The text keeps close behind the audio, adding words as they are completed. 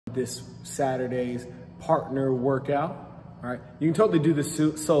this Saturday's partner workout. All right, you can totally do this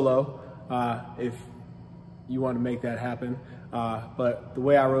solo if you want to make that happen. But the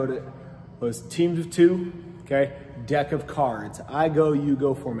way I wrote it was teams of 2, okay? Deck of cards. I go, you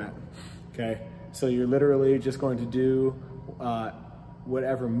go format, okay? So you're literally just going to do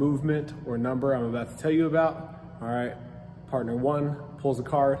whatever movement or number I'm about to tell you about, all right? Partner 1 pulls a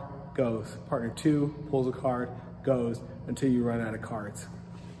card, goes. Partner 2 pulls a card, goes, until you run out of cards,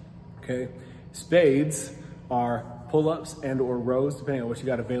 okay? Spades are pull-ups and or rows, depending on what you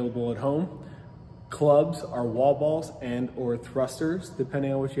got available at home. Clubs are wall balls and or thrusters,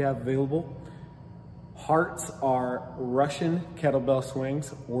 depending on what you have available. Hearts are Russian kettlebell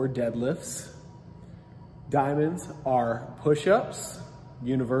swings or deadlifts. Diamonds are push-ups,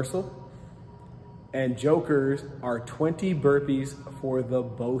 universal. And jokers are 20 burpees for the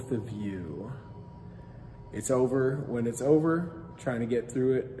both of you. It's over when it's over. Trying to get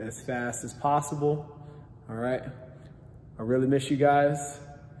through it as fast as possible. All right. I really miss you guys,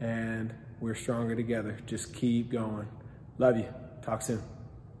 and we're stronger together. Just keep going. Love you. Talk soon.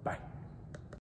 Bye.